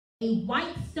a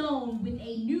white stone with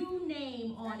a new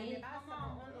name on it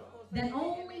that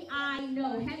only I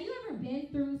know. Have you ever been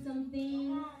through some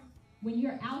things when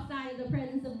you're outside of the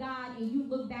presence of God and you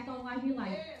look back on life, you're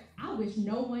like, I wish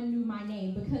no one knew my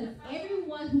name, because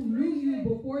everyone who knew you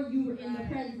before you were in the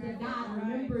presence of God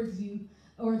remembers you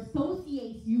or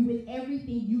associates you with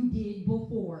everything you did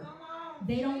before.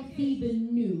 They don't see the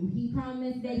new. He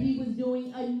promised that he was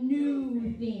doing a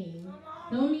new thing.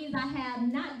 So it means I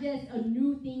have not just a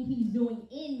new thing he's doing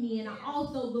in me, and I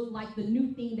also look like the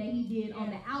new thing that he did on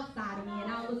the outside of me,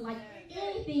 and I look like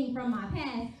anything from my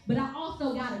past, but I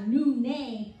also got a new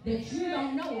name that you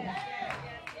don't know about.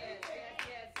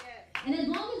 And as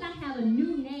long as I have a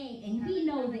new name, and he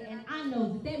knows it, and I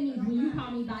know it, that means when you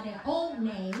call me by that old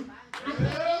name, I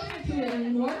can't answer to it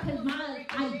anymore, because my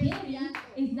identity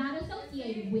is not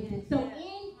associated with it. So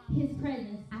in his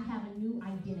presence, I have a new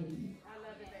identity.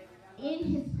 In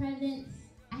his presence,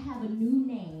 I have a new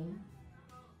name.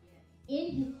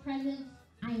 In his presence,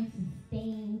 I am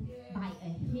sustained by a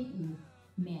hidden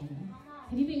manna.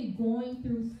 Have you been going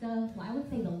through stuff? Well, I would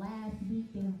say the last week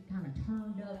things kind of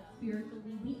turned up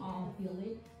spiritually. We all feel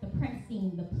it. The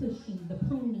pressing, the pushing, the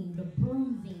pruning, the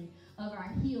bruising of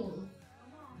our heels.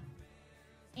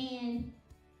 And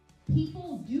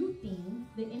people do things.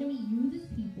 The enemy uses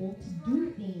people to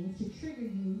do things to trigger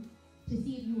you to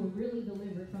see if you were really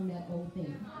delivered from that old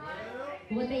thing.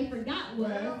 But what they forgot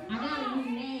was, I got a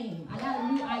new name. I got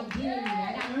a new identity.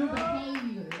 I got new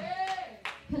behaviors.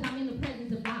 Because I'm in the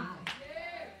presence of God.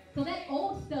 So that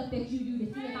old stuff that you do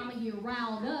to see if I'm going to get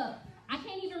riled up, I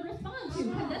can't even respond to,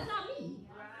 because that's not